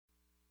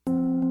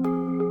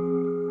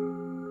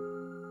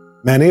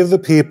Many of the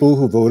people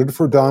who voted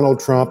for Donald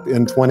Trump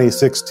in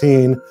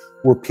 2016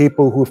 were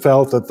people who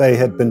felt that they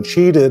had been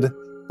cheated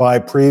by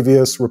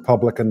previous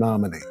Republican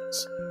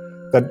nominees.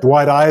 That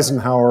Dwight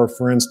Eisenhower,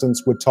 for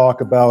instance, would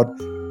talk about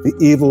the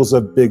evils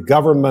of big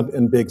government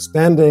and big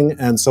spending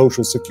and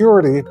Social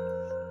Security,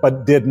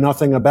 but did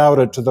nothing about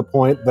it, to the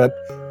point that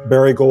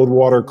Barry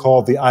Goldwater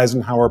called the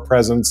Eisenhower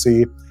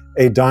presidency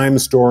a dime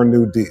store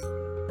New Deal.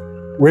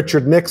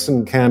 Richard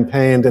Nixon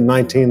campaigned in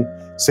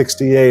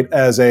 1968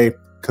 as a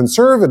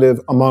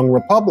conservative among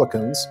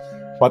Republicans,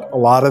 but a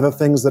lot of the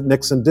things that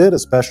Nixon did,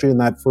 especially in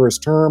that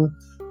first term,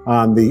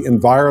 on the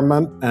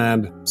environment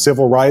and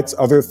civil rights,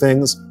 other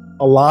things,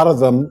 a lot of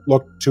them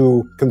looked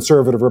to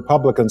conservative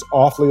Republicans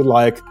awfully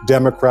like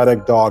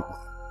Democratic dogma.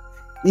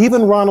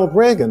 Even Ronald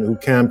Reagan, who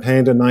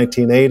campaigned in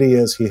 1980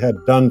 as he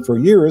had done for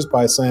years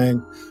by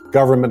saying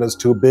government is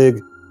too big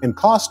and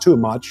costs too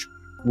much,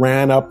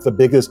 ran up the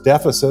biggest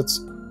deficits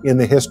in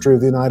the history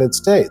of the United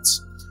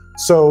States.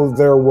 So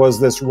there was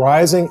this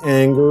rising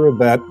anger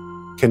that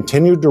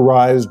continued to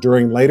rise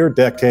during later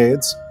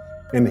decades.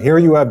 And here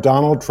you have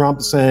Donald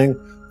Trump saying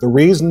the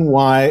reason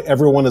why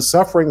everyone is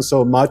suffering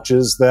so much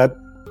is that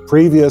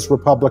previous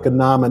Republican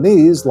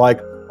nominees like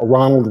a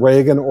Ronald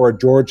Reagan or a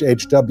George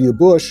H.W.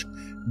 Bush,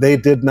 they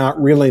did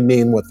not really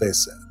mean what they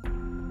said.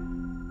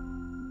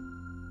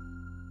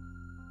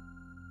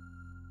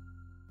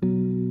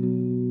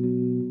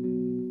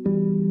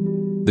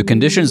 The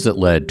conditions that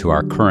led to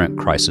our current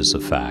crisis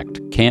of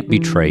fact can't be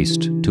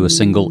traced to a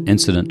single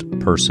incident,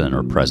 person,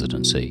 or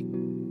presidency.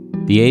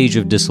 The age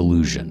of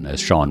disillusion,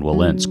 as Sean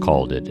Wilentz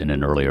called it in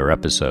an earlier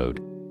episode,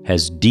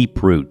 has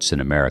deep roots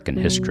in American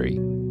history.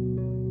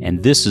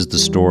 And this is the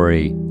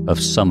story of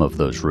some of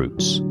those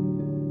roots.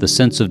 The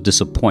sense of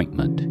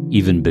disappointment,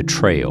 even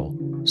betrayal,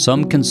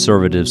 some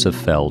conservatives have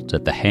felt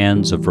at the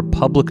hands of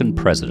Republican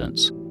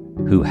presidents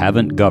who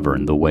haven't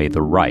governed the way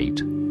the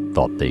right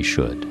thought they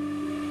should.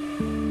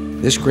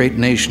 This great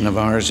nation of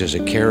ours is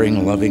a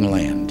caring, loving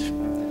land.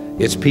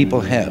 Its people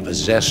have a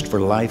zest for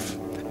life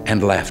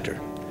and laughter.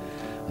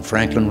 And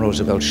Franklin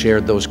Roosevelt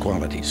shared those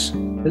qualities.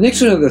 The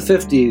Nixon of the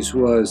 50s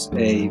was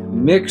a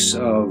mix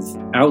of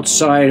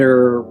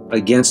outsider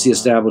against the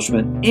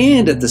establishment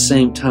and at the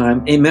same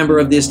time a member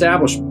of the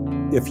establishment.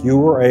 If you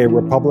were a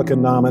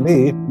Republican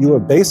nominee, you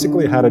have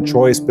basically had a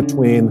choice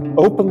between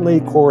openly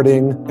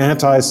courting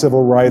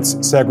anti-civil rights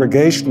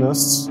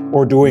segregationists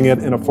or doing it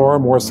in a far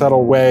more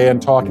subtle way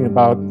and talking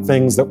about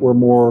things that were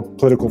more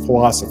political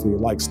philosophy,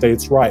 like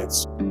states'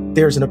 rights.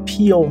 There's an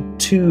appeal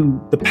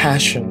to the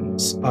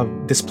passions of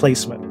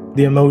displacement,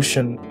 the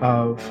emotion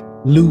of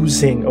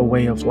losing a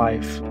way of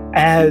life,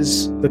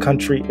 as the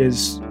country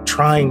is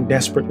trying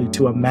desperately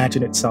to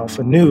imagine itself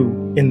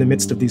anew in the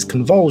midst of these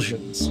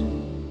convulsions.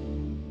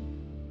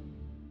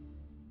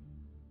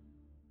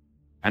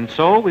 And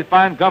so we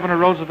find Governor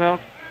Roosevelt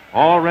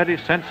already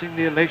sensing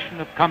the elation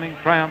of coming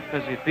triumph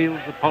as he feels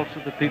the pulse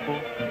of the people,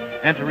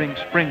 entering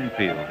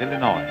Springfield,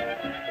 Illinois.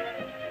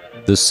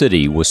 The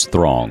city was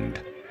thronged.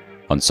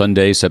 On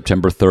Sunday,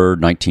 September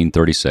 3rd,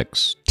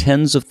 1936,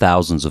 tens of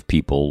thousands of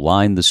people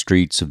lined the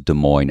streets of Des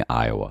Moines,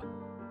 Iowa.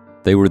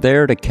 They were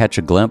there to catch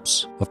a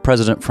glimpse of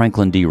President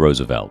Franklin D.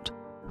 Roosevelt,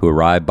 who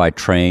arrived by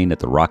train at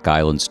the Rock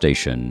Island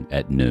Station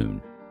at noon.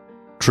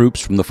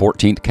 Troops from the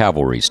 14th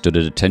Cavalry stood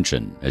at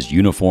attention as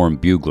uniformed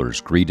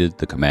buglers greeted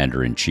the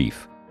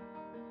commander-in-chief.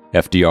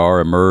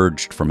 FDR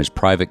emerged from his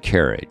private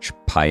carriage,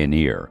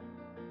 Pioneer,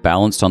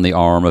 balanced on the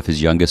arm of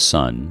his youngest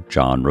son,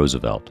 John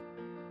Roosevelt.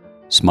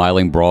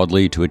 Smiling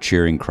broadly to a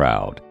cheering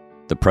crowd,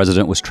 the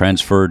president was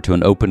transferred to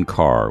an open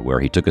car where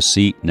he took a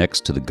seat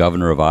next to the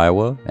governor of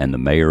Iowa and the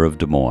mayor of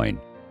Des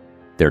Moines.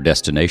 Their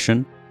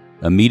destination?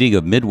 A meeting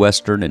of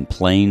Midwestern and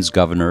Plains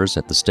governors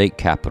at the state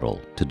capitol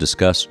to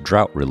discuss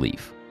drought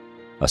relief.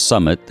 A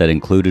summit that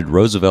included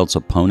Roosevelt's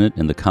opponent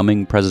in the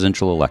coming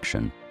presidential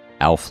election,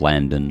 Alf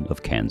Landon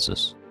of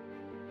Kansas.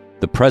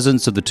 The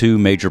presence of the two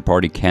major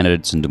party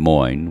candidates in Des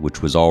Moines,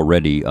 which was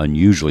already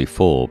unusually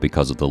full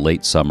because of the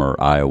late summer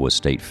Iowa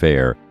State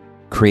Fair,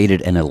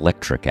 created an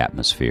electric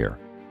atmosphere.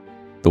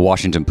 The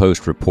Washington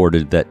Post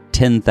reported that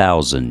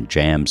 10,000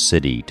 jammed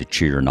city to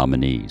cheer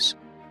nominees.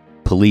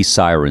 Police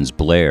sirens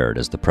blared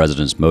as the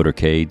president's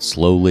motorcade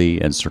slowly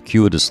and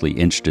circuitously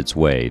inched its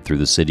way through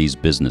the city's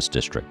business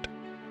district.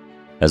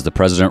 As the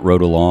president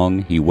rode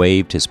along, he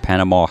waved his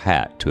Panama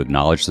hat to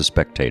acknowledge the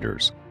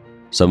spectators,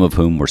 some of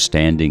whom were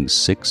standing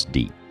 6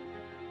 deep.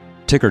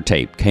 Ticker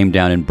tape came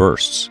down in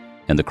bursts,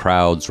 and the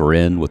crowds were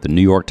in what the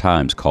New York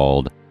Times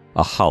called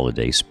a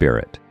holiday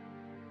spirit.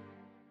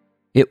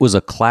 It was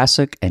a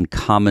classic and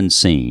common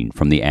scene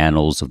from the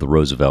annals of the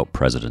Roosevelt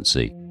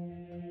presidency,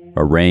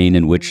 a reign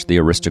in which the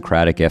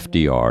aristocratic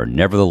FDR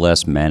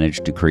nevertheless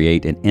managed to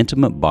create an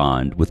intimate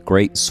bond with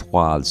great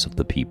swaths of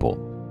the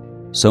people.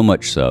 So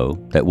much so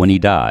that when he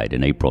died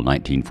in April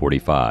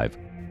 1945,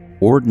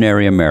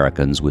 ordinary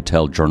Americans would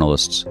tell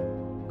journalists,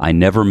 "I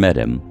never met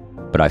him,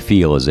 but I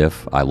feel as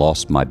if I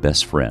lost my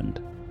best friend."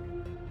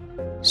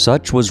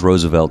 Such was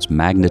Roosevelt's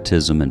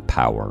magnetism and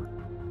power,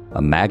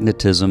 a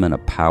magnetism and a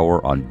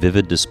power on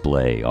vivid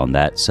display on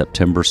that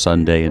September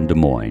Sunday in Des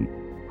Moines,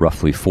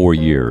 roughly 4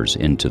 years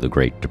into the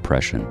Great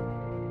Depression.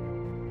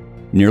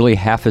 Nearly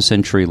half a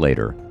century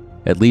later,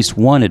 at least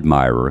one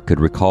admirer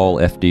could recall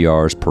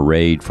FDR's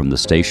parade from the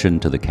station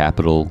to the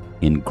Capitol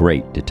in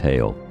great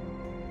detail.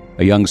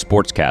 A young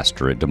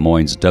sportscaster at Des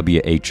Moines'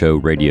 WHO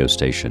radio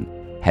station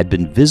had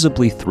been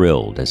visibly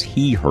thrilled as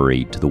he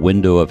hurried to the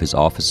window of his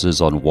offices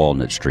on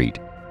Walnut Street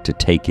to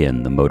take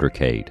in the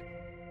motorcade.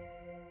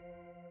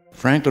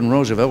 Franklin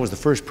Roosevelt was the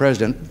first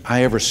president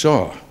I ever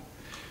saw.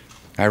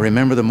 I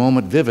remember the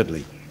moment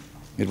vividly.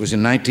 It was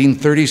in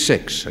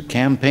 1936, a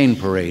campaign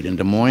parade in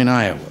Des Moines,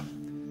 Iowa.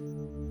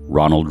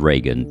 Ronald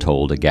Reagan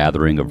told a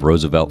gathering of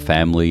Roosevelt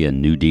family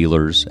and New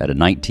Dealers at a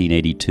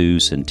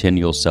 1982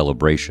 centennial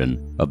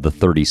celebration of the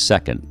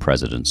 32nd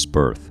president's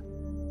birth.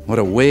 What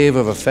a wave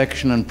of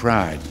affection and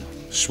pride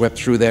swept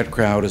through that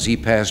crowd as he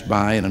passed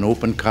by in an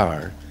open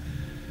car,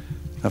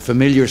 a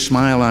familiar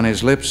smile on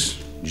his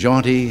lips,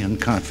 jaunty and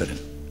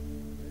confident,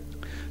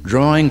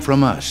 drawing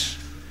from us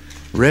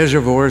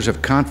reservoirs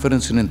of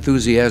confidence and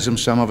enthusiasm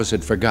some of us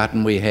had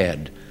forgotten we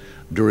had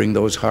during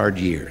those hard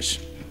years.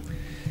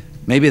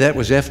 Maybe that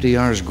was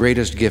FDR's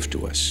greatest gift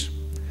to us.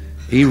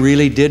 He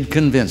really did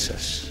convince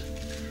us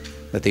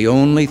that the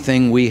only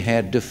thing we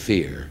had to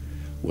fear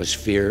was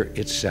fear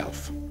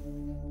itself.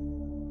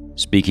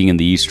 Speaking in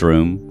the East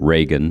Room,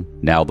 Reagan,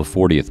 now the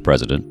 40th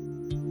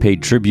president,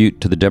 paid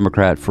tribute to the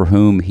Democrat for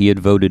whom he had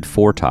voted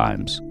 4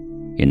 times,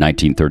 in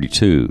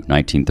 1932,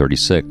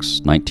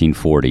 1936,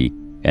 1940,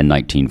 and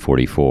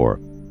 1944.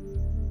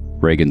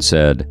 Reagan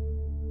said,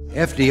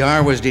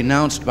 FDR was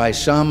denounced by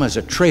some as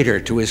a traitor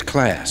to his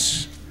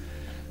class.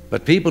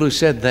 But people who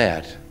said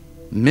that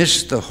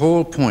missed the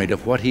whole point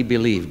of what he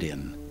believed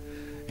in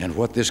and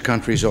what this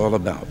country's all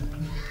about.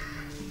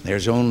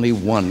 There's only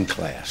one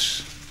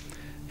class,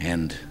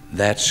 and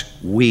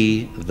that's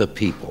we the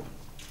people.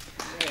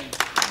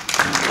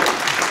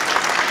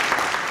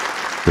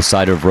 The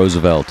sight of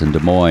Roosevelt in Des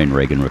Moines,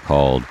 Reagan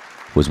recalled,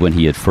 was when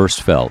he had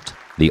first felt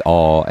the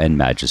awe and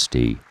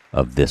majesty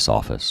of this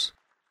office.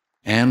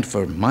 And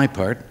for my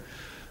part,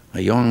 a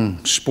young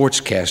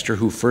sportscaster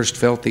who first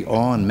felt the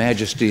awe and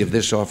majesty of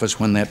this office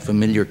when that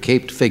familiar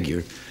caped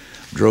figure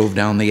drove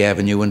down the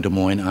avenue in Des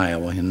Moines,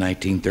 Iowa in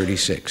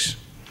 1936.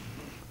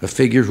 A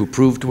figure who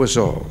proved to us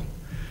all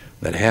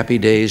that happy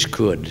days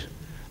could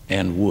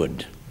and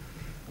would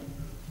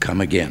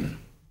come again.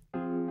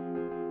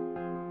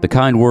 The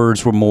kind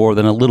words were more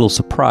than a little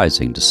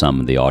surprising to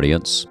some in the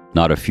audience,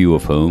 not a few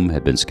of whom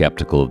had been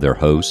skeptical of their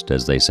host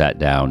as they sat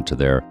down to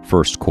their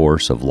first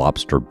course of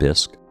lobster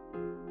bisque.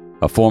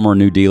 A former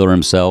New Dealer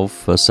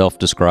himself, a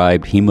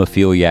self-described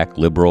hemophiliac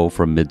liberal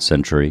from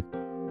mid-century,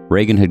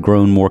 Reagan had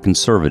grown more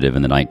conservative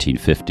in the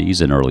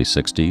 1950s and early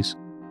 60s,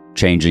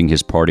 changing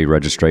his party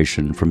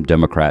registration from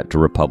Democrat to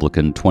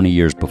Republican 20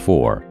 years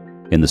before,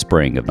 in the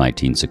spring of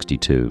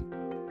 1962.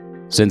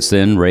 Since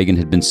then, Reagan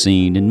had been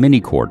seen in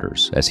many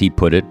quarters, as he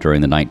put it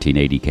during the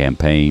 1980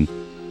 campaign,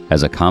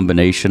 as a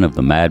combination of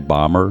the Mad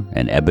Bomber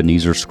and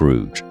Ebenezer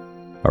Scrooge,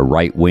 a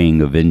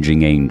right-wing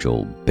avenging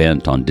angel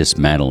bent on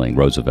dismantling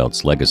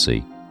Roosevelt's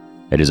legacy.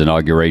 At his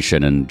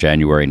inauguration in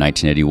January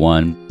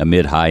 1981,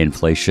 amid high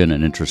inflation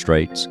and interest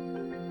rates,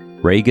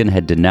 Reagan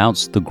had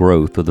denounced the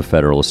growth of the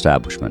federal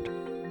establishment,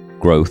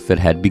 growth that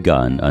had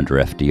begun under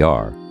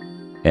FDR,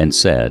 and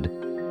said,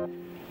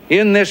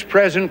 In this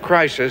present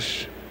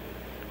crisis,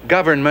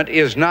 government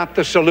is not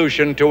the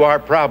solution to our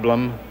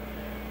problem.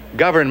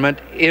 Government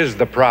is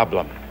the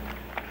problem.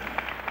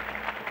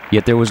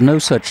 Yet there was no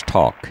such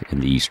talk in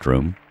the East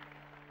Room.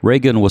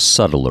 Reagan was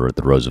subtler at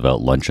the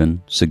Roosevelt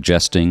luncheon,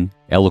 suggesting,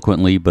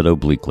 eloquently but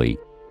obliquely,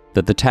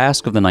 that the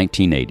task of the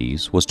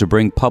 1980s was to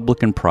bring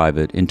public and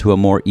private into a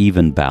more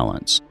even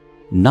balance,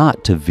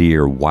 not to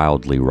veer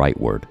wildly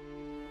rightward.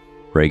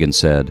 Reagan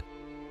said,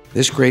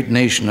 This great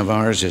nation of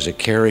ours is a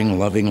caring,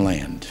 loving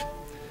land.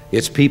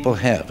 Its people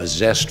have a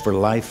zest for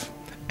life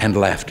and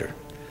laughter,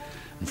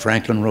 and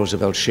Franklin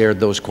Roosevelt shared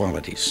those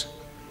qualities.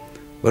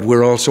 But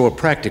we're also a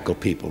practical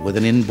people with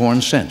an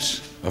inborn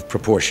sense of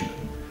proportion.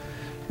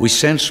 We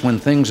sense when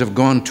things have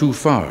gone too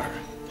far,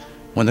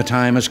 when the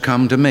time has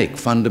come to make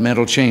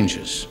fundamental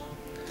changes.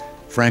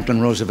 Franklin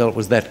Roosevelt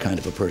was that kind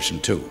of a person,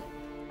 too.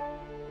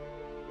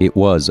 It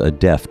was a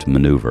deft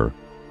maneuver.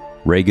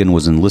 Reagan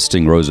was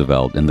enlisting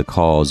Roosevelt in the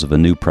cause of a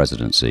new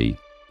presidency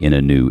in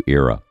a new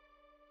era.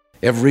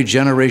 Every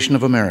generation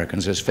of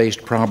Americans has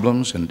faced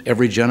problems, and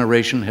every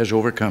generation has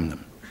overcome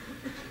them.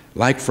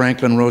 Like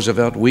Franklin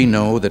Roosevelt, we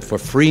know that for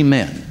free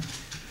men,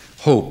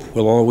 hope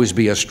will always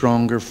be a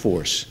stronger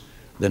force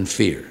than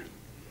fear,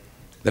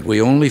 that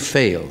we only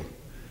fail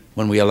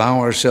when we allow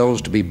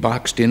ourselves to be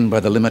boxed in by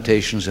the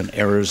limitations and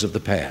errors of the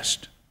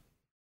past.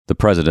 The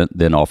president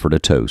then offered a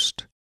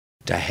toast.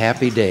 To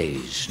happy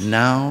days,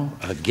 now,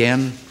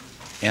 again,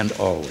 and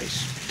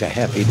always. To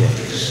happy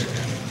days.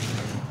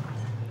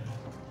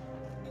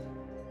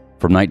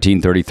 From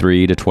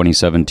 1933 to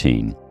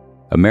 2017,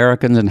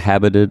 Americans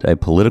inhabited a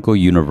political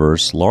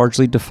universe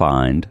largely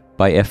defined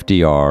by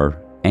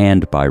FDR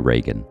and by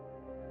Reagan.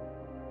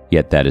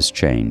 Yet that has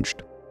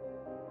changed.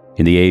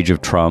 In the age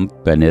of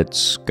Trump and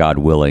its, God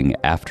willing,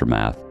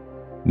 aftermath,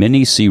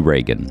 Many see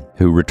Reagan,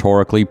 who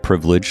rhetorically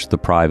privileged the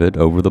private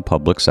over the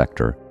public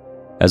sector,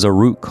 as a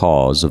root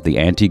cause of the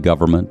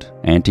anti-government,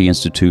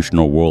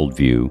 anti-institutional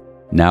worldview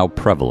now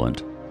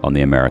prevalent on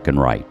the American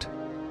right.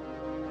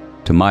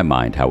 To my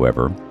mind,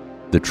 however,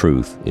 the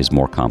truth is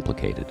more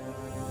complicated.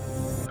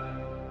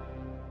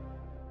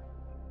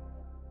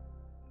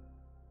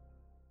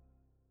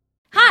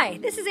 Hi,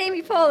 this is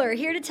Amy Poehler,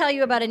 here to tell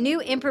you about a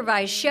new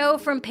improvised show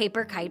from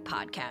Paper Kite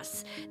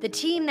Podcasts, the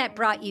team that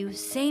brought you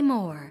Say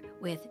More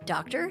with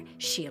Dr.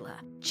 Sheila.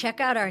 Check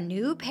out our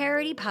new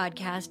parody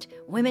podcast,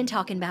 Women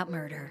Talking About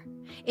Murder.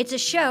 It's a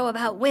show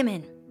about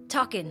women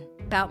talking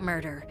about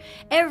murder.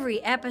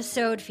 Every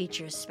episode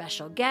features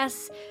special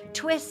guests,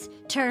 twists,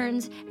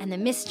 turns, and the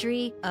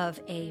mystery of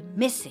a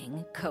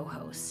missing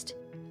co-host.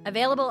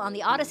 Available on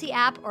the Odyssey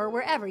app or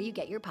wherever you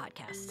get your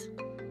podcasts.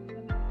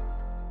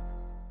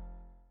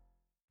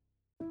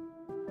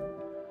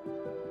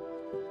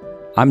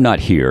 I'm not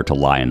here to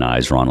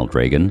lionize Ronald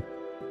Reagan,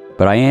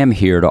 but I am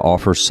here to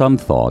offer some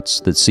thoughts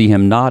that see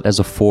him not as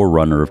a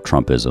forerunner of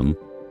Trumpism,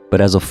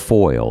 but as a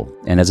foil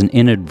and as an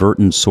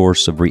inadvertent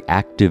source of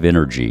reactive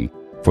energy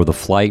for the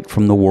flight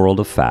from the world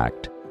of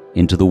fact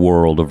into the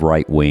world of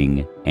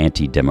right-wing,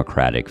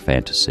 anti-democratic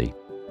fantasy.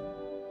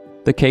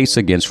 The case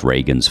against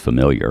Reagan's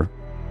familiar.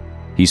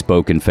 He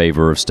spoke in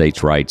favor of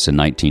states' rights in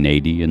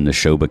 1980 in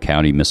Neshoba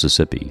County,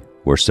 Mississippi,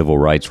 where civil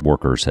rights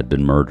workers had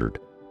been murdered.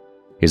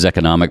 His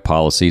economic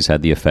policies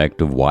had the effect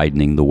of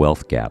widening the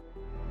wealth gap.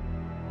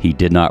 He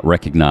did not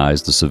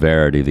recognize the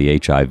severity of the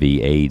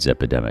HIV/AIDS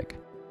epidemic.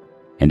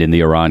 And in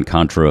the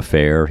Iran-Contra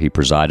affair, he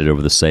presided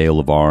over the sale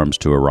of arms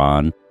to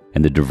Iran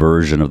and the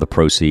diversion of the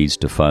proceeds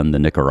to fund the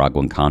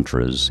Nicaraguan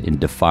Contras in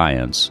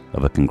defiance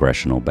of a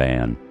congressional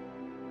ban.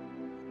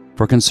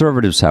 For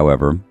conservatives,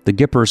 however, the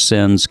Gipper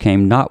sins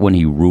came not when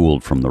he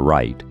ruled from the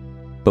right,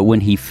 but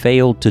when he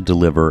failed to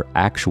deliver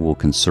actual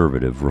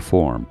conservative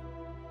reform.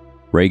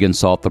 Reagan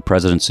sought the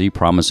presidency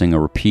promising a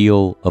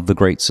repeal of the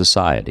Great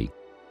Society,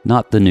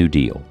 not the New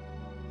Deal.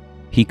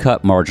 He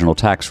cut marginal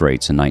tax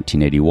rates in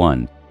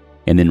 1981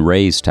 and then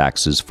raised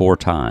taxes 4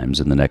 times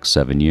in the next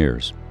 7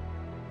 years.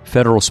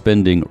 Federal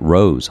spending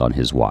rose on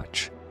his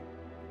watch.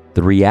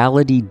 The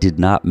reality did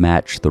not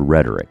match the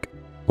rhetoric,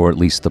 or at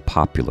least the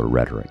popular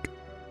rhetoric.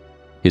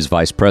 His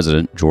vice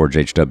president, George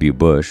H.W.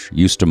 Bush,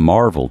 used to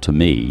marvel to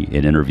me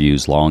in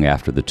interviews long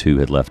after the two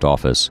had left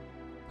office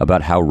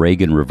about how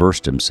Reagan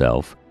reversed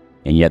himself,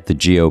 and yet the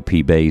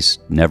GOP base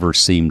never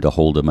seemed to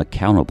hold him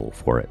accountable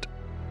for it.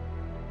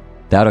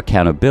 That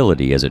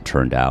accountability, as it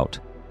turned out,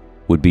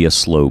 would be a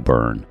slow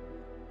burn,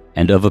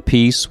 and of a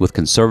piece with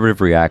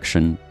conservative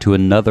reaction to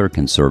another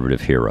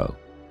conservative hero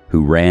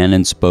who ran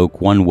and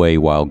spoke one way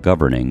while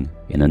governing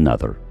in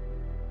another,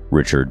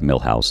 Richard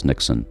Milhous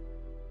Nixon.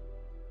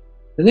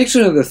 The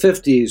Nixon of the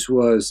 50s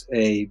was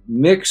a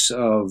mix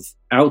of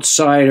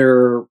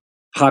outsider,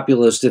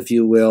 populist, if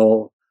you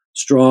will,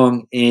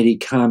 strong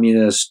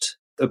anti-communist,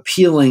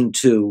 appealing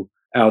to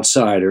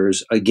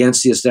outsiders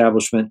against the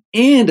establishment,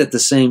 and at the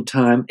same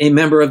time, a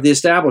member of the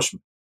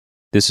establishment.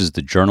 This is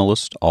the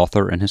journalist,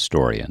 author, and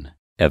historian,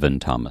 Evan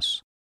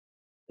Thomas.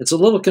 It's a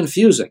little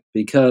confusing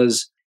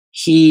because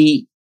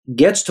he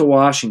gets to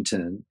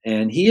Washington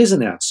and he is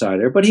an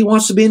outsider, but he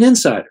wants to be an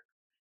insider.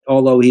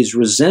 Although he's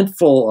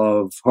resentful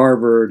of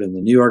Harvard and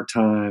the New York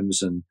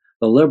Times and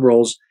the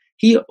liberals,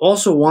 he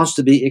also wants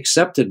to be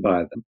accepted by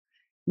them.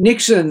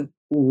 Nixon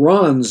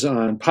runs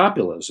on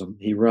populism.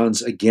 He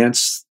runs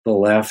against the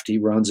left. He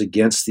runs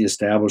against the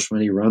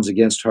establishment. He runs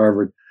against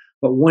Harvard.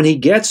 But when he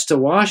gets to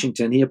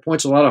Washington, he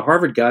appoints a lot of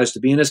Harvard guys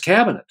to be in his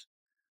cabinet.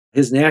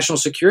 His national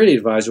security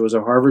advisor was a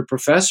Harvard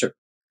professor.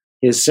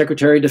 His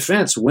secretary of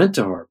defense went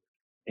to Harvard.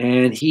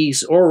 And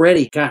he's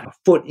already got a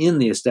foot in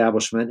the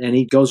establishment, and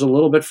he goes a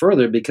little bit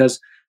further because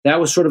that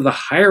was sort of the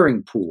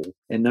hiring pool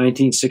in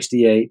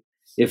 1968.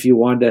 If you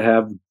wanted to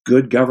have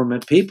good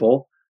government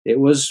people, it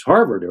was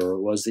Harvard or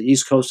it was the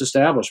East Coast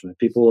establishment,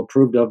 people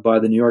approved of by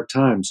the New York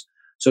Times.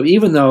 So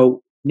even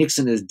though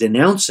Nixon is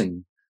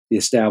denouncing the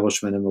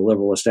establishment and the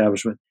liberal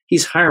establishment,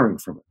 he's hiring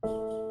from it.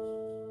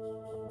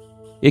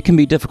 It can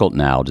be difficult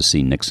now to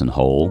see Nixon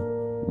whole.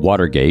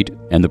 Watergate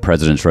and the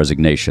president's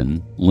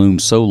resignation loom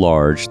so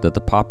large that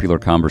the popular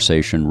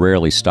conversation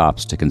rarely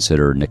stops to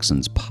consider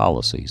Nixon's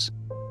policies.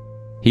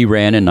 He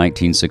ran in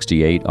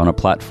 1968 on a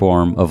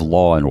platform of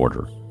law and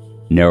order,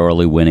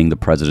 narrowly winning the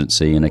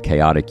presidency in a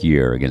chaotic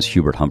year against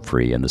Hubert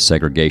Humphrey and the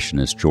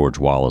segregationist George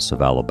Wallace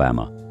of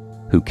Alabama,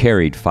 who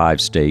carried 5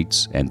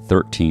 states and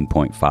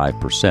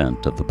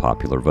 13.5% of the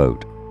popular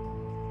vote.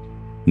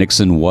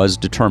 Nixon was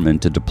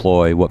determined to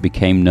deploy what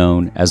became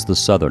known as the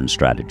Southern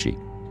Strategy,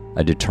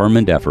 a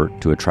determined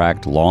effort to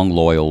attract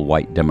long-loyal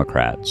white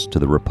Democrats to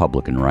the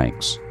Republican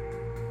ranks.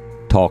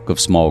 Talk of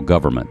small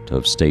government,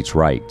 of states'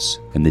 rights,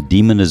 and the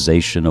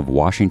demonization of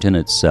Washington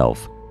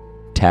itself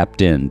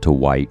tapped into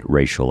white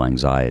racial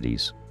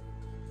anxieties.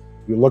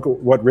 You look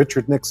at what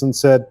Richard Nixon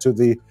said to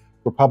the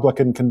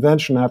Republican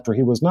convention after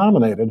he was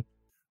nominated,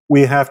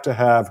 we have to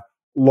have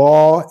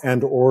law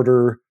and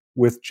order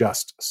with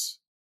justice.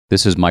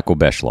 This is Michael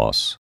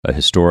Beschloss, a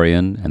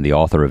historian and the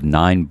author of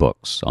 9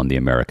 books on the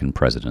American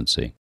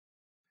presidency.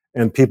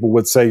 And people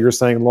would say, you're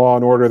saying law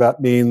and order,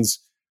 that means,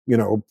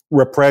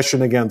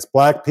 repression against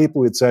black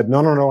people. He'd said,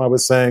 no, I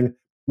was saying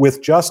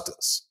with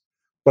justice.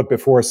 But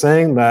before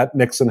saying that,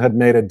 Nixon had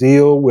made a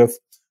deal with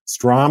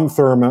Strom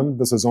Thurmond,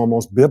 this is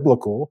almost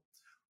biblical,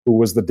 who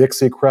was the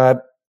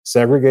Dixiecrat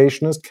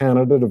segregationist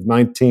candidate of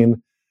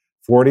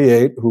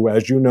 1948, who,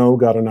 as you know,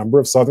 got a number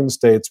of southern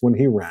states when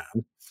he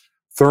ran.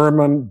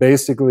 Thurmond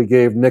basically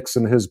gave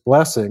Nixon his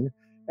blessing,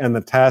 and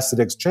the tacit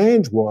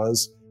exchange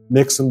was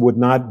Nixon would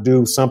not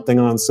do something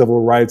on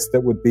civil rights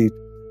that would be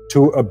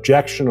too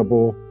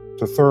objectionable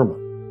to Thurmond.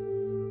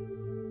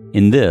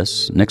 In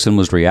this, Nixon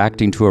was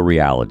reacting to a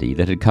reality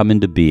that had come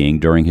into being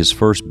during his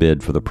first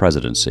bid for the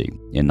presidency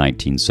in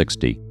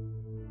 1960.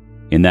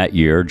 In that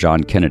year,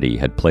 John Kennedy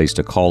had placed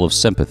a call of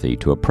sympathy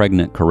to a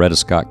pregnant Coretta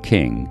Scott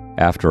King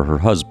after her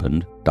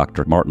husband,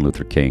 Dr. Martin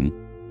Luther King,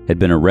 had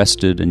been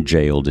arrested and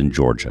jailed in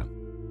Georgia.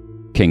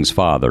 King's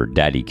father,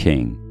 Daddy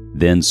King,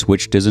 then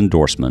switched his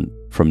endorsement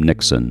from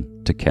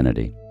Nixon to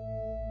Kennedy.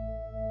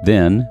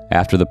 Then,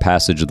 after the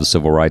passage of the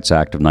Civil Rights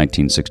Act of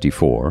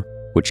 1964,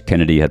 which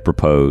Kennedy had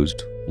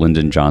proposed,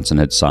 Lyndon Johnson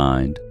had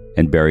signed,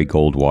 and Barry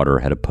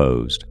Goldwater had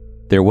opposed,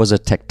 there was a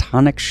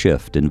tectonic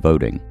shift in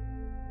voting.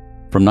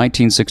 From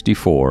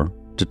 1964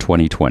 to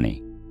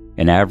 2020,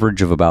 an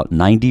average of about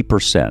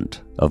 90%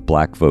 of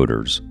black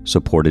voters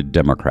supported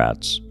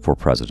Democrats for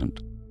president.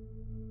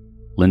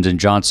 Lyndon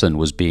Johnson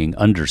was being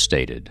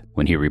understated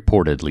when he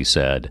reportedly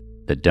said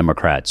that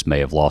Democrats may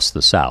have lost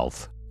the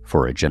South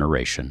for a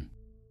generation.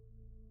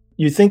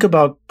 You think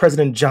about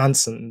President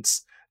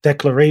Johnson's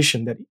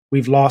declaration that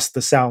we've lost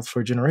the South for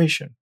a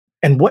generation,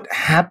 and what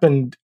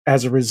happened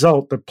as a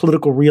result, the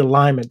political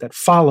realignment that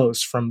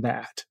follows from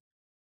that.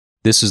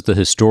 This is the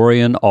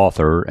historian,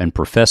 author, and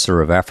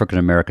professor of African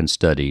American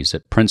Studies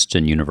at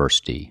Princeton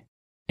University,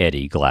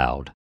 Eddie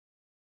Glaude.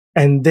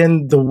 And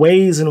then the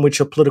ways in which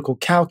a political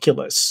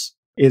calculus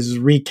is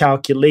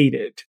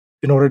recalculated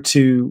in order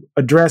to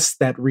address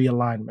that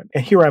realignment.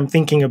 And here I'm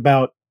thinking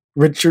about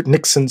Richard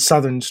Nixon's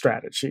Southern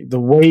strategy, the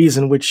ways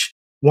in which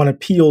one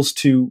appeals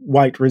to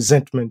white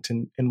resentment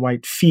and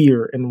white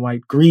fear and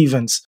white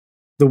grievance,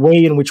 the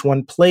way in which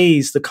one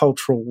plays the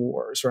cultural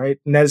wars, right?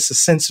 And that is the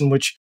sense in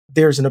which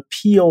there's an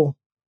appeal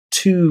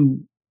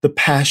to the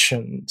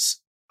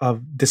passions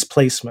of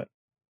displacement,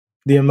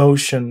 the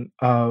emotion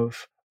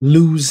of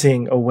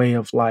losing a way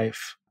of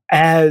life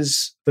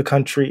as the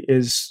country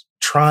is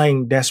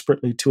trying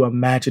desperately to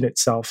imagine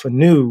itself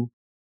anew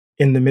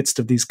in the midst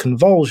of these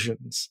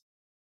convulsions.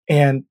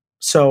 And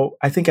so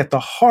I think at the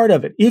heart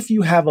of it, if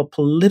you have a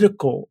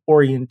political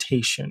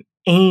orientation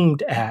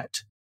aimed at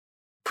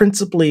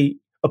principally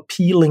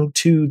appealing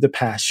to the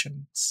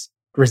passions,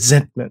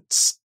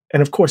 resentments,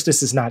 and of course,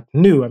 this is not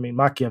new. I mean,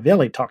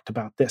 Machiavelli talked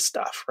about this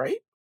stuff, right?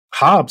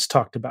 Hobbes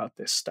talked about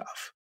this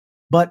stuff.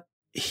 But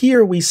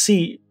here we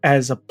see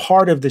as a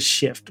part of the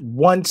shift,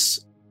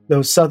 once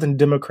those Southern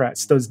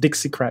Democrats, those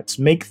Dixiecrats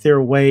make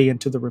their way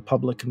into the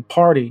Republican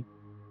Party,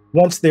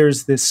 once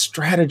there's this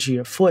strategy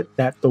afoot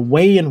that the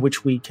way in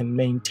which we can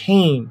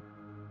maintain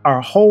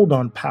our hold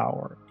on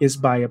power is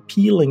by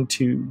appealing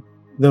to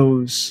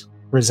those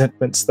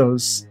resentments,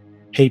 those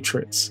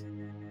hatreds.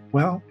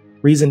 Well,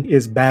 reason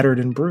is battered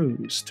and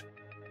bruised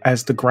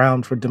as the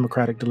ground for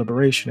democratic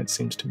deliberation, it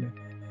seems to me.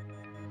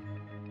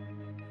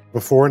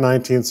 Before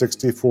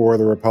 1964,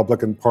 the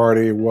Republican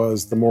Party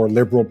was the more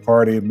liberal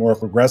party, more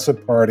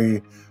progressive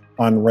party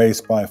on race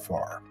by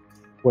far.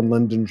 When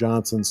Lyndon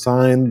Johnson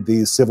signed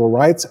the Civil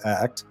Rights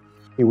Act,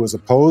 he was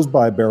opposed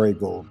by Barry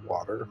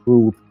Goldwater,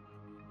 who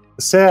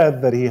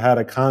said that he had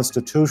a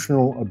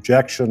constitutional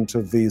objection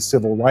to the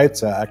Civil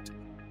Rights Act,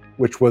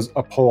 which was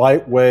a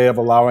polite way of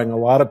allowing a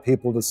lot of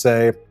people to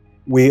say,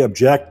 we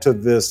object to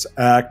this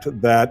act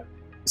that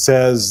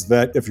says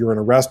that if you're in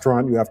a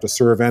restaurant, you have to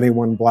serve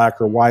anyone,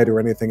 black or white or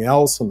anything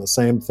else, and the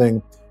same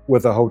thing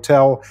with a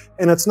hotel.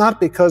 And it's not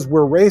because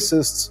we're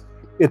racists,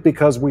 it's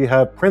because we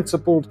have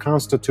principled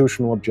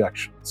constitutional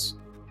objections.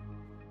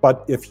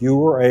 But if you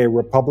were a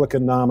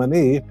Republican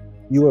nominee,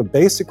 you have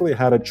basically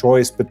had a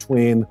choice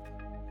between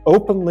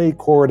openly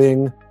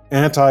courting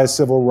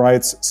anti-civil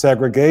rights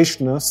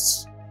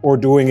segregationists or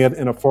doing it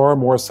in a far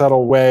more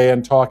subtle way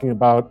and talking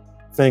about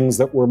things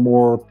that were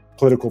more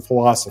political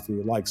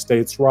philosophy, like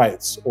states'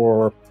 rights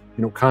or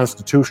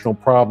constitutional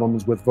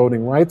problems with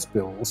voting rights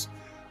bills.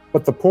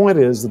 But the point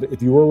is that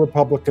if you were a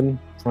Republican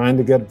trying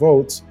to get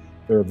votes,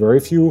 there are very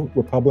few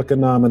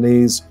Republican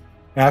nominees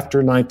after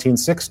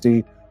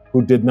 1960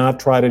 who did not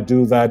try to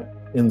do that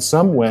in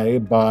some way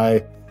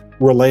by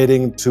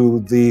relating to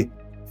the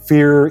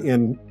fear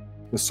in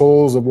the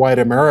souls of white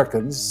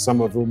Americans,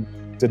 some of whom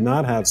did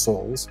not have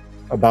souls,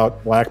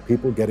 about black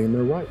people getting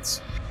their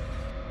rights.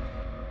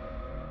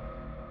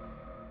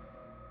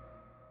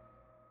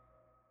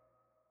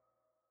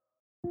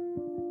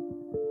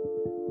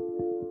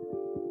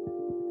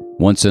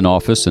 Once in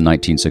office in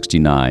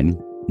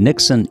 1969,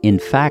 Nixon in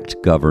fact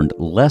governed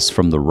less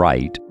from the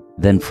right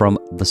than from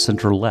the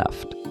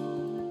center-left.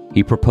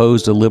 He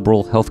proposed a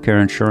liberal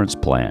healthcare insurance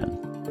plan.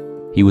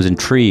 He was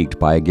intrigued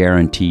by a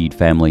guaranteed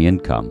family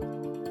income.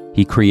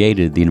 He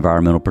created the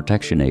Environmental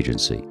Protection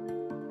Agency.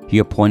 He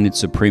appointed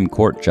Supreme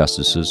Court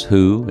justices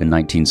who, in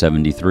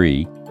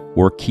 1973,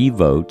 were key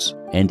votes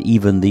and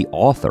even the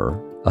author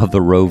of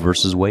the Roe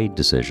v. Wade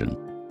decision.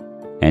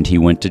 And he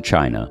went to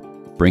China,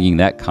 bringing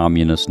that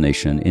communist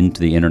nation into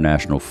the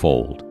international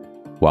fold,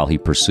 while he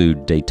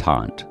pursued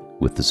détente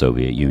with the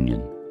Soviet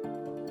Union.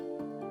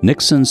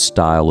 Nixon's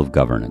style of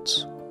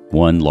governance,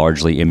 one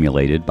largely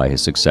emulated by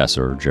his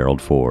successor,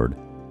 Gerald Ford,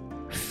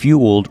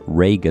 fueled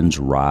Reagan's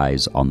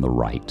rise on the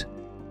right.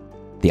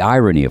 The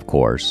irony, of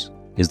course,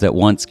 is that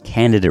once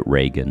candidate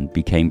Reagan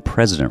became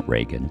President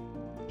Reagan,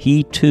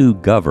 he too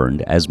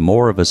governed as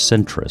more of a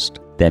centrist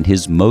than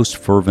his most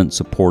fervent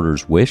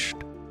supporters wished,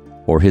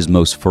 or his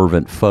most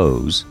fervent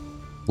foes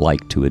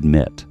liked to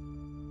admit.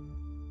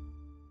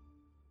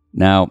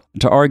 Now,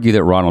 to argue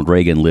that Ronald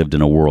Reagan lived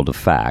in a world of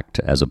fact,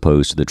 as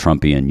opposed to the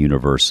Trumpian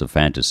universe of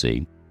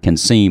fantasy, can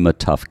seem a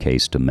tough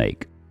case to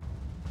make.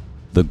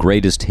 The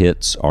greatest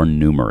hits are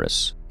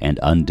numerous and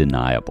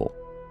undeniable.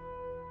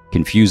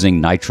 Confusing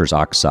nitrous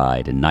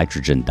oxide and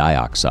nitrogen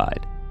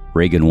dioxide,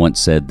 Reagan once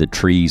said that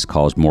trees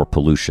caused more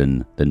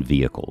pollution than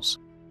vehicles.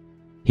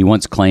 He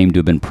once claimed to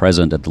have been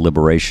present at the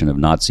liberation of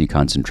Nazi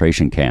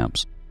concentration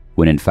camps,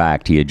 when in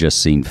fact he had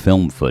just seen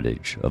film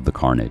footage of the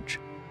carnage.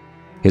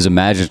 His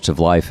imaginative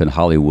life in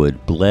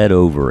Hollywood bled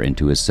over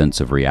into his sense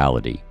of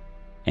reality,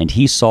 and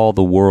he saw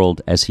the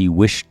world as he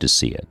wished to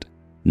see it,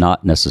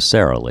 not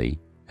necessarily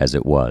as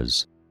it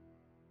was.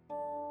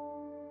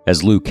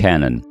 As Lou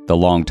Cannon, the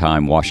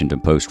longtime Washington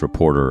Post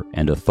reporter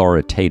and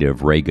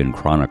authoritative Reagan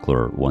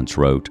chronicler, once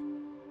wrote,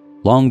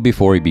 long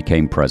before he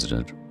became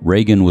president,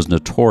 Reagan was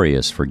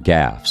notorious for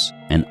gaffes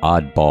and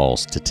oddball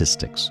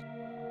statistics.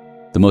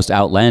 The most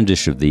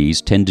outlandish of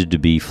these tended to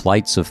be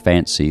flights of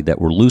fancy that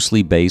were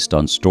loosely based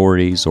on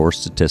stories or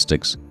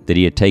statistics that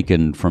he had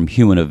taken from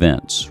human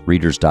events,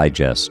 Reader's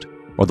Digest,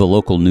 or the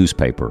local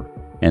newspaper,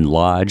 and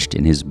lodged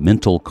in his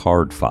mental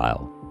card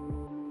file.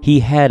 He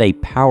had a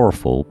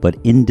powerful but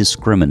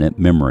indiscriminate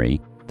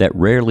memory that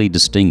rarely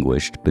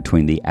distinguished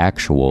between the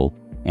actual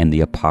and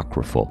the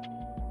apocryphal.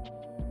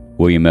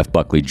 William F.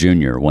 Buckley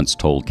Jr. once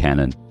told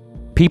Cannon,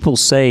 "People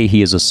say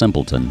he is a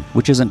simpleton,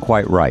 which isn't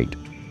quite right.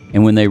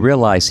 And when they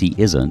realize he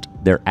isn't,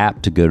 they're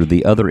apt to go to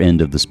the other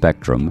end of the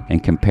spectrum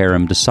and compare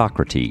him to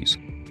Socrates,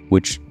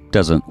 which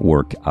doesn't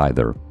work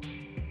either."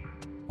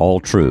 All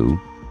true,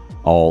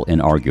 all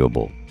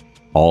inarguable,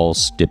 all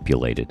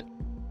stipulated.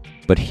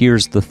 But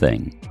here's the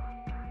thing.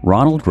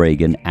 Ronald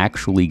Reagan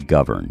actually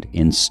governed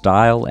in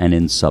style and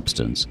in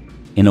substance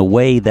in a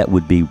way that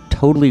would be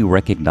totally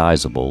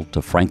recognizable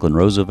to Franklin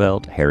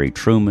Roosevelt, Harry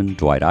Truman,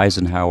 Dwight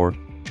Eisenhower,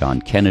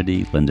 John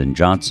Kennedy, Lyndon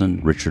Johnson,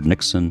 Richard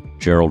Nixon,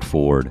 Gerald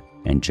Ford,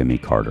 and Jimmy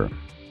Carter.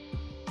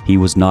 He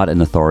was not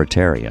an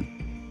authoritarian.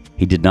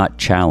 He did not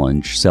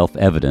challenge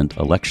self-evident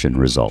election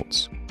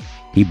results.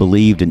 He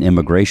believed in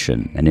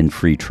immigration and in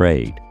free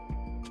trade.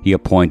 He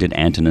appointed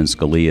Antonin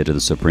Scalia to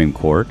the Supreme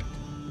Court,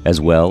 as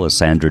well as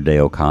Sandra Day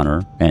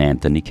O'Connor and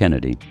Anthony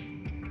Kennedy.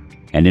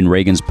 And in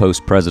Reagan's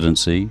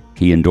post-presidency,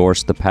 he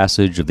endorsed the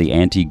passage of the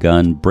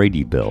anti-gun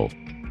Brady Bill,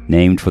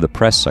 named for the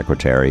press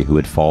secretary who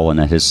had fallen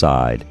at his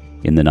side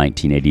in the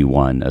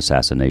 1981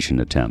 assassination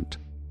attempt.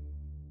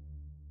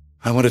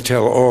 I want to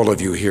tell all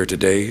of you here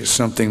today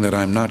something that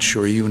I'm not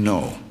sure you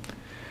know.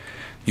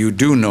 You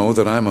do know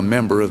that I'm a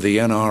member of the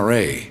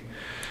NRA,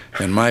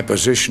 and my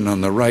position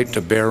on the right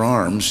to bear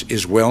arms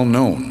is well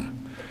known.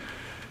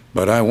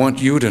 But I want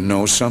you to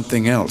know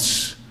something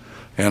else,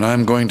 and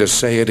I'm going to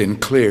say it in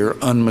clear,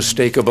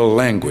 unmistakable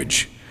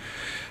language.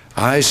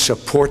 I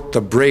support the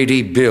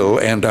Brady Bill,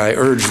 and I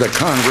urge the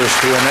Congress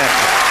to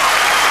enact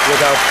it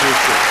without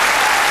scruple.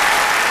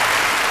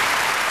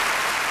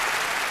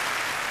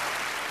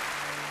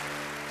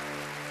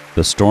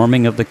 The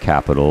storming of the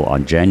Capitol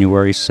on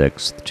January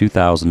 6,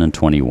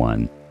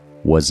 2021,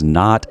 was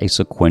not a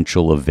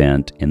sequential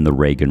event in the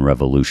Reagan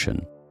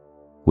Revolution,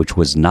 which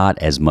was not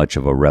as much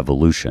of a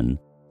revolution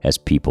as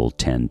people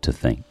tend to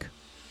think.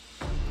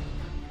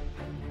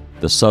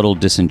 The subtle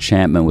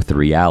disenchantment with the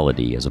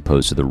reality, as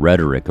opposed to the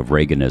rhetoric of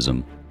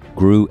Reaganism,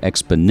 grew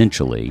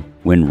exponentially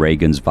when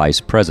Reagan's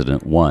vice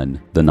president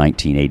won the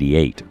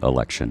 1988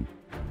 election.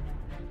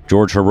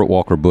 George Herbert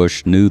Walker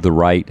Bush knew the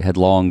right had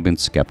long been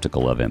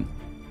skeptical of him,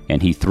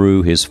 and he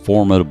threw his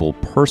formidable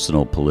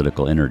personal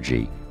political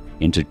energy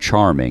into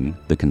charming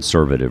the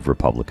conservative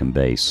Republican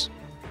base.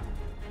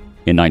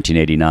 In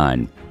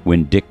 1989,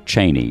 when Dick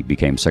Cheney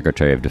became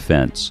Secretary of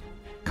Defense,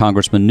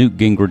 Congressman Newt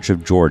Gingrich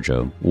of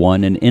Georgia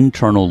won an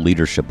internal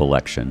leadership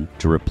election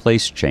to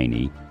replace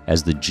Cheney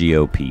as the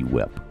GOP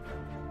whip.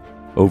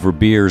 Over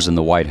beers in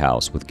the White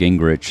House with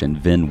Gingrich and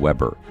Vin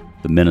Weber,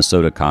 the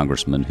Minnesota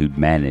congressman who'd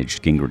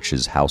managed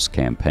Gingrich's House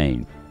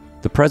campaign,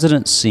 the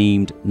president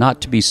seemed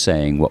not to be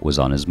saying what was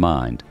on his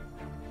mind.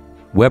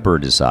 Weber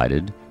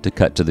decided to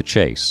cut to the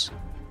chase.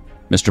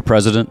 "Mr.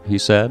 President," he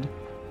said,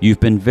 "you've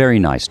been very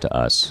nice to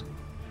us.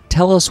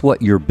 Tell us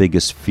what your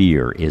biggest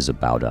fear is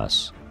about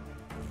us."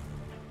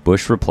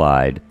 Bush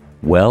replied,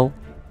 "Well,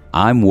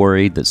 I'm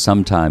worried that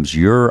sometimes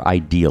your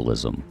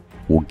idealism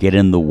will get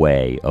in the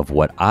way of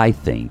what I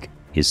think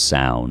is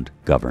sound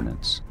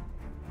governance.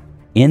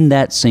 In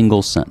that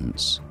single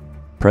sentence,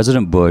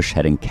 President Bush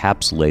had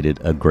encapsulated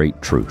a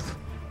great truth.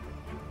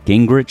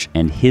 Gingrich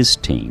and his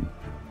team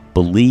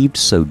believed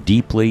so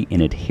deeply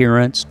in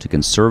adherence to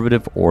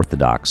conservative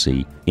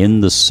orthodoxy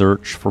in the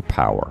search for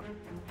power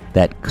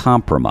that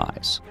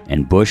compromise,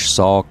 and Bush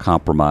saw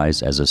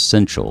compromise as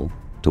essential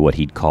to what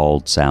he'd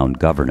called sound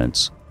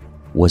governance,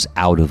 was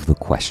out of the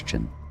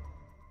question.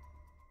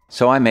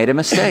 So I made a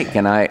mistake,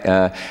 and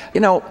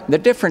the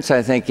difference,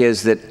 I think,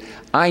 is that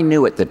I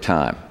knew at the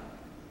time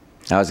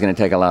I was going to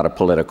take a lot of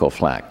political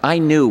flack. I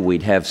knew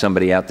we'd have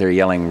somebody out there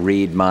yelling,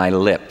 "Read my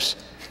lips."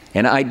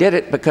 And I did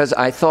it because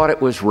I thought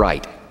it was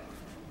right,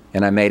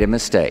 and I made a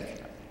mistake.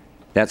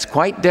 That's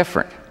quite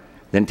different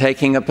than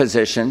taking a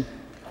position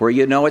where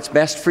you know it's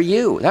best for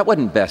you. That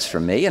wasn't best for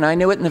me, and I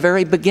knew it in the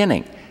very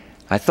beginning.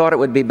 I thought it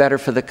would be better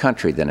for the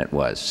country than it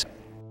was.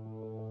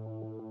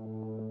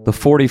 The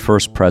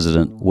 41st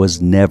president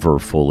was never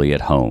fully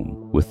at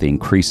home with the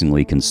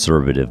increasingly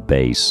conservative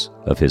base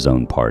of his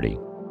own party.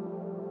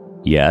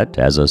 Yet,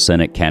 as a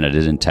Senate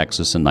candidate in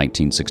Texas in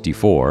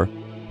 1964,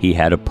 he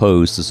had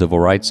opposed the Civil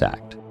Rights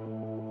Act.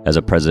 As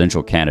a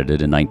presidential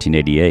candidate in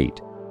 1988,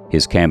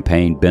 his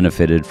campaign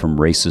benefited from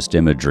racist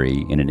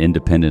imagery in an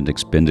independent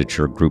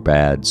expenditure group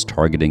ads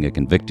targeting a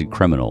convicted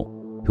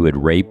criminal who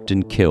had raped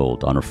and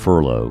killed on a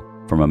furlough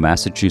from a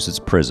Massachusetts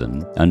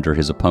prison under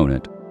his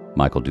opponent,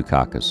 Michael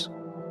Dukakis.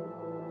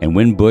 And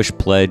when Bush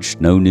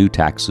pledged no new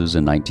taxes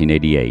in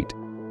 1988,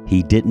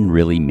 he didn't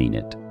really mean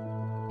it.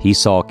 He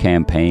saw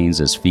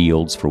campaigns as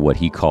fields for what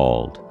he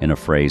called, in a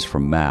phrase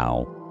from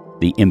Mao,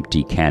 the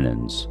empty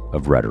cannons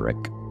of rhetoric.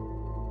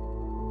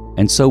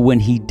 And so when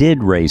he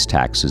did raise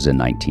taxes in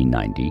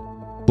 1990,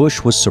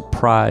 Bush was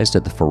surprised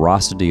at the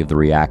ferocity of the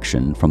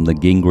reaction from the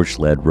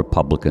Gingrich-led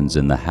Republicans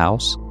in the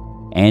House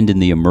and in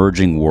the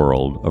emerging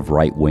world of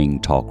right-wing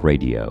talk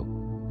radio.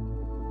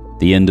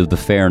 The end of the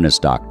fairness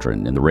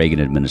doctrine in the Reagan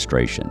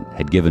administration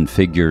had given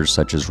figures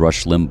such as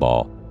Rush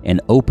Limbaugh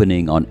an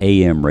opening on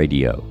AM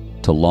radio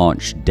to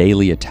launch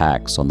daily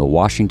attacks on the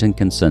Washington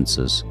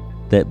consensus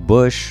that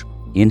Bush,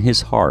 in his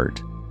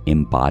heart,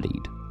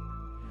 embodied.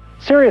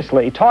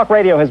 Seriously, talk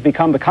radio has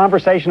become the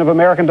conversation of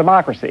American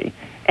democracy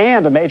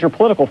and a major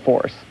political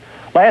force.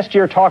 Last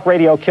year, talk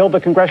radio killed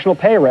the congressional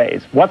pay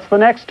raise. What's the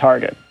next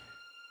target?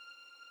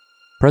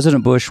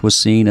 President Bush was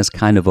seen as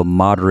kind of a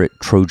moderate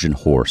Trojan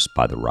horse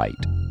by the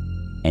right,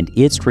 and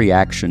its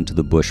reaction to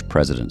the Bush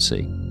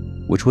presidency,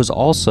 which was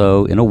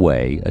also, in a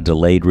way, a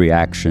delayed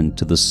reaction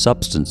to the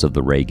substance of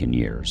the Reagan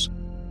years,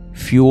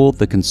 fueled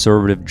the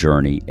conservative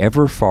journey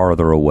ever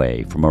farther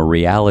away from a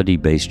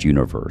reality-based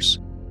universe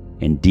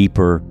and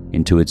deeper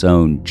into its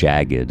own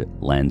jagged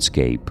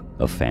landscape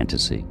of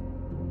fantasy.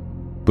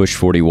 Bush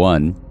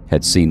 41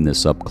 had seen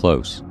this up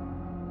close.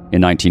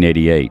 In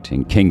 1988,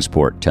 in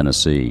Kingsport,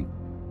 Tennessee,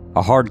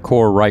 a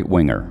hardcore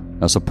right-winger,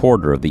 a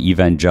supporter of the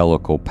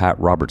evangelical Pat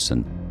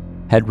Robertson,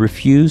 had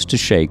refused to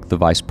shake the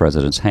vice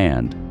president's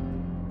hand.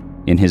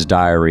 In his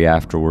diary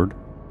afterward,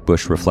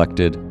 Bush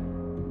reflected,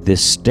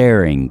 "This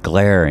staring,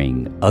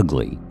 glaring,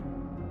 ugly.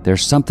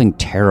 There's something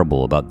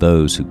terrible about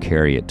those who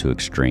carry it to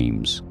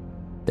extremes.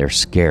 They're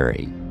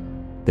scary.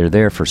 They're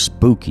there for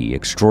spooky,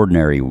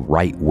 extraordinary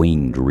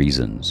right-winged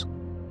reasons.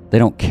 They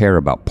don't care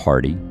about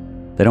party.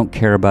 They don't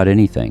care about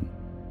anything.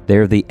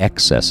 They're the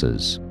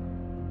excesses.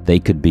 They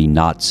could be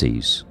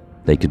Nazis.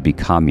 They could be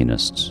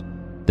communists.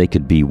 They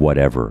could be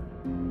whatever.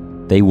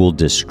 They will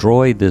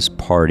destroy this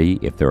party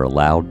if they're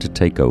allowed to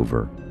take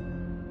over.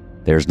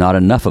 There's not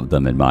enough of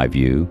them in my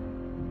view,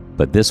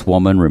 but this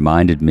woman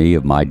reminded me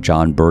of my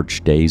John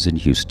Birch days in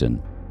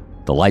Houston.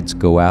 The lights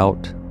go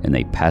out and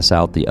they pass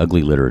out the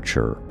ugly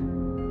literature.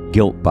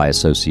 Guilt by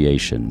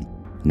association,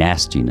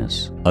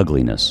 nastiness,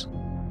 ugliness,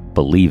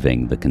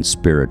 believing the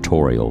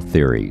conspiratorial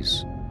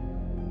theories.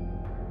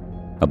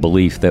 A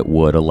belief that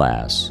would,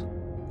 alas,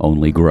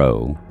 only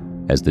grow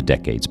as the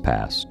decades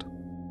passed.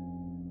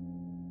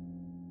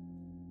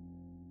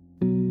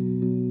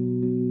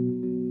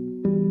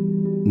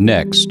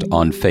 Next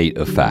on Fate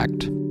of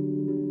Fact,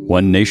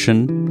 One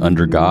Nation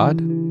Under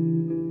God?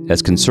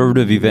 As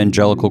conservative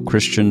evangelical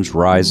Christians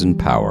rise in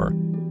power,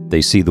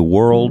 they see the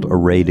world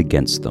arrayed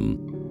against them,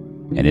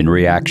 and in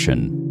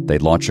reaction, they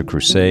launch a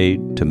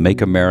crusade to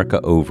make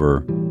America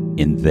over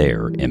in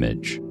their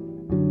image.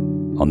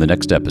 On the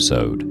next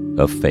episode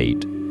of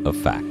Fate of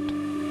Fact.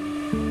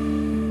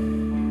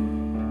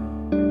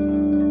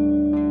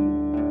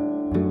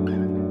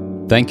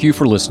 Thank you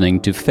for listening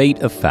to Fate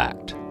of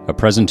Fact, a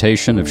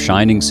presentation of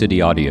Shining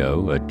City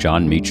Audio at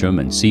John Meacham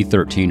and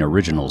C13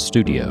 Original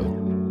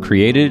Studio,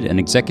 created and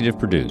executive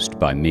produced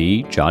by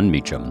me, John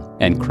Meacham,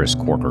 and Chris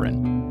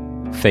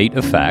Corcoran. Fate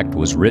of Fact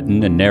was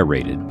written and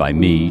narrated by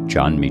me,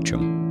 John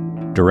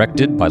Meacham.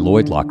 Directed by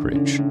Lloyd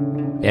Lockridge.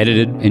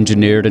 Edited,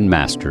 engineered, and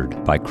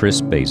mastered by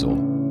Chris Basil.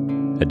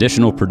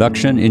 Additional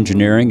production,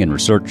 engineering, and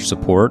research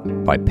support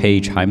by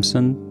Paige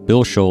Heimson,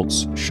 Bill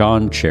Schultz,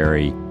 Sean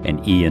Cherry,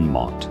 and Ian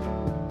Mott.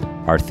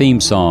 Our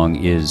theme song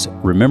is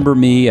Remember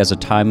Me as a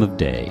Time of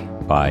Day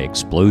by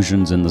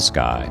Explosions in the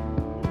Sky.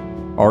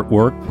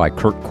 Artwork by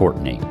Kurt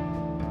Courtney.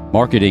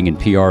 Marketing and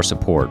PR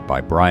support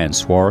by Brian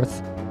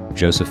Swarth,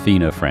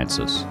 Josephina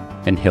Francis,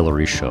 and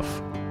Hilary Schuff.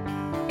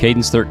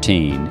 Cadence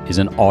 13 is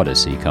an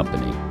Odyssey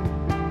company.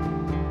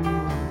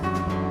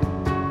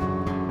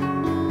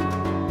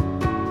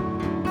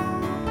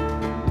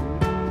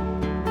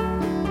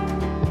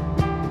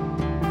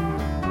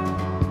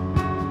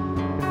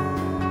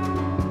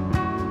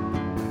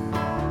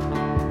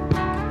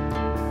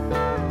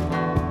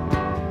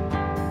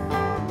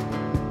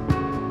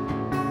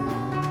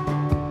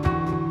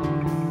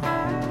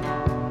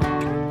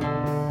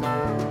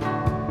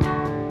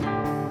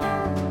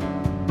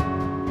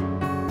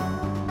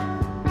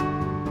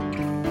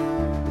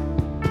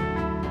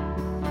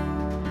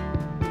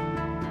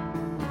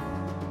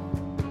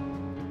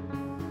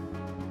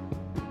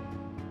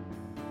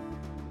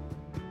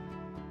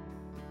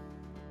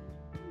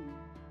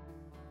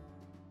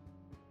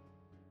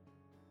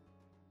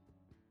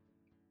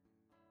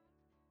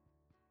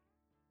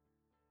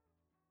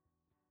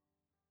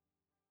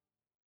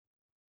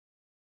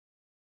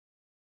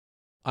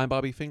 I'm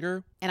Bobby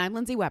Finger. And I'm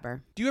Lindsay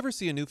Weber. Do you ever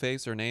see a new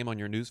face or name on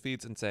your news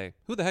feeds and say,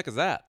 who the heck is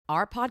that?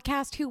 Our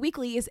podcast, Who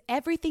Weekly, is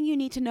everything you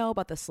need to know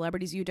about the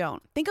celebrities you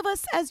don't. Think of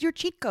us as your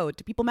cheat code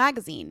to People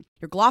magazine,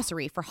 your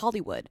glossary for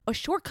Hollywood, a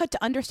shortcut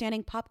to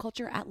understanding pop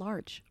culture at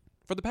large.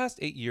 For the past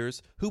 8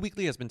 years, Who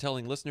Weekly has been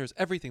telling listeners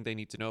everything they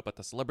need to know about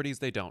the celebrities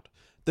they don't.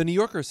 The New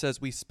Yorker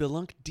says we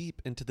spelunk deep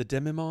into the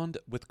demi-monde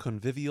with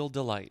convivial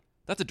delight.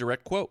 That's a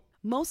direct quote.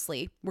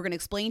 Mostly, we're going to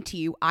explain to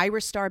you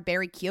Irish star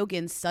Barry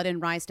Keoghan's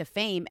sudden rise to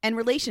fame and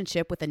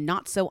relationship with a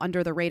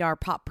not-so-under-the-radar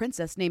pop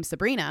princess named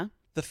Sabrina.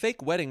 The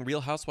fake wedding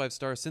Real Housewives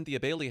star Cynthia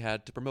Bailey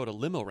had to promote a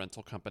limo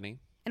rental company.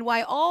 And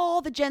why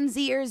all the Gen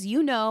Zers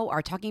you know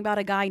are talking about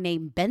a guy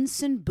named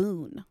Benson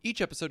Boone.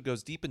 Each episode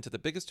goes deep into the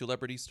biggest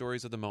celebrity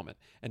stories of the moment.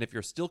 And if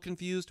you're still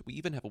confused, we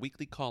even have a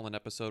weekly call-in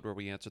episode where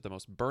we answer the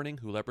most burning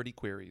celebrity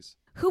queries.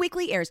 Who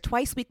Weekly airs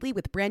twice weekly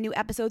with brand new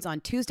episodes on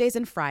Tuesdays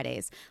and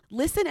Fridays.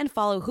 Listen and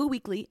follow Who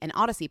Weekly, an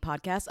Odyssey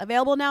podcast,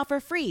 available now for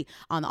free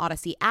on the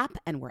Odyssey app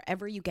and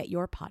wherever you get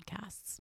your podcasts.